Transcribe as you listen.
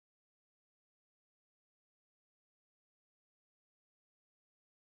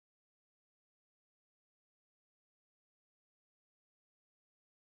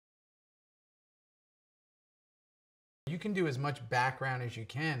can do as much background as you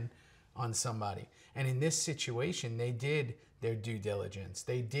can on somebody. And in this situation, they did their due diligence.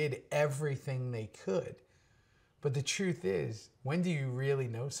 They did everything they could. But the truth is, when do you really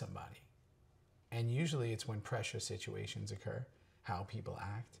know somebody? And usually it's when pressure situations occur, how people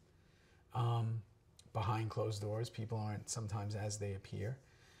act. Behind closed doors, people aren't sometimes as they appear.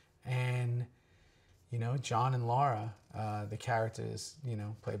 And, you know, John and Laura, the characters, you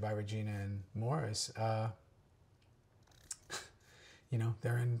know, played by Regina and Morris, you know,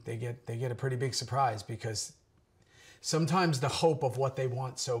 they get a pretty big surprise, because sometimes the hope of what they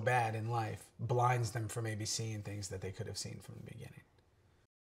want so bad in life blinds them from maybe seeing things that they could have seen from the beginning.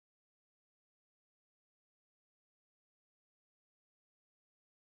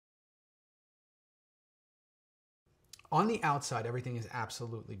 On the outside, everything is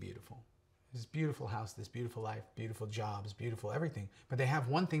absolutely beautiful. This beautiful house, this beautiful life, beautiful jobs, beautiful everything. But they have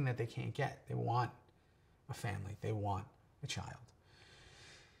one thing that they can't get. They want a family. They want a child.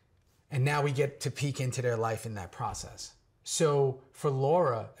 And now we get to peek into their life in that process. So for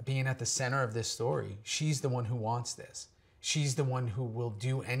Laura, being at the center of this story, she's the one who wants this. She's the one who will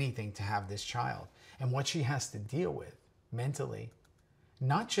do anything to have this child. And what she has to deal with mentally,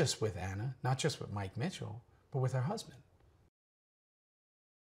 not just with Anna, not just with Mike Mitchell, but with her husband.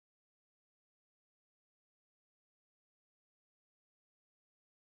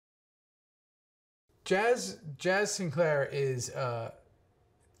 Jazz Sinclair is,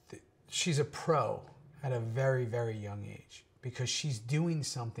 she's a pro at a very, very young age, because she's doing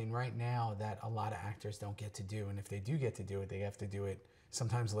something right now that a lot of actors don't get to do. And if they do get to do it, they have to do it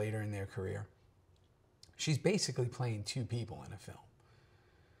sometimes later in their career. She's basically playing two people in a film.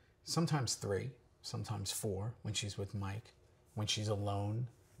 Sometimes three, sometimes four when she's with Mike. When she's alone,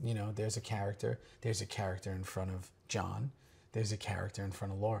 you know, there's a character. There's a character in front of John. There's a character in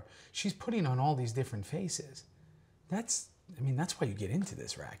front of Laura. She's putting on all these different faces. That's why you get into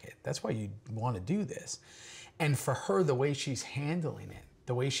this racket. That's why you want to do this. And for her, the way she's handling it,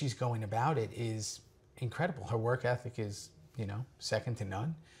 the way she's going about it is incredible. Her work ethic is, you know, second to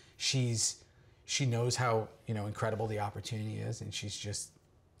none. She knows how, you know, incredible the opportunity is, and she's just,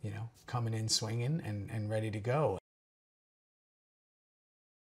 you know, coming in swinging and ready to go.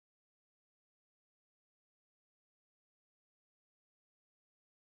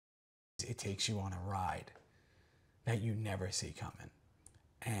 It takes you on a ride that you never see coming.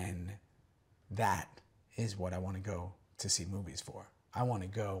 And that is what I want to go to see movies for. I want to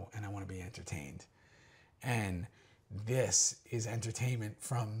go and I want to be entertained. And this is entertainment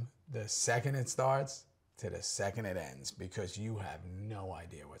from the second it starts to the second it ends, because you have no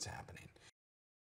idea what's happening.